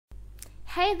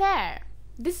Hey there!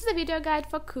 This is a video guide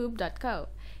for Coop.co.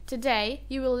 Today,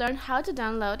 you will learn how to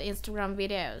download Instagram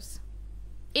videos.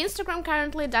 Instagram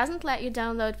currently doesn't let you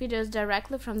download videos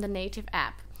directly from the native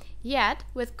app. Yet,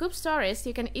 with Coop Stories,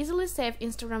 you can easily save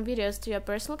Instagram videos to your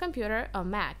personal computer or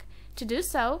Mac. To do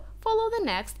so, follow the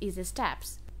next easy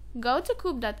steps. Go to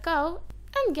Coop.co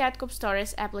and get Coop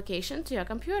Stories application to your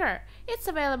computer. It's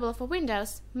available for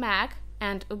Windows, Mac,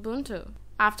 and Ubuntu.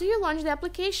 After you launch the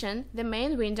application, the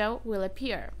main window will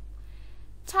appear.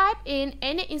 Type in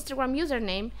any Instagram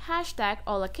username, hashtag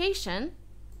or location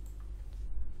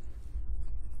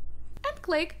and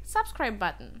click subscribe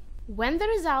button. When the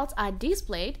results are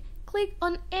displayed, click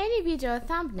on any video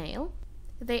thumbnail.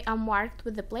 They are marked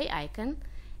with the play icon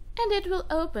and it will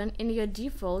open in your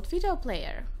default video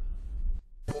player.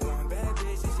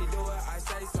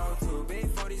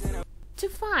 To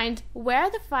find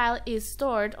where the file is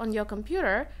stored on your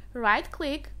computer,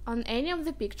 right-click on any of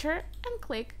the picture and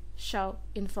click Show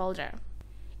in Folder.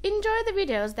 Enjoy the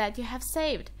videos that you have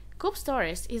saved. Coop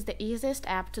Stories is the easiest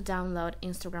app to download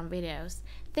Instagram videos.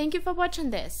 Thank you for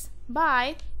watching this.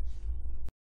 Bye!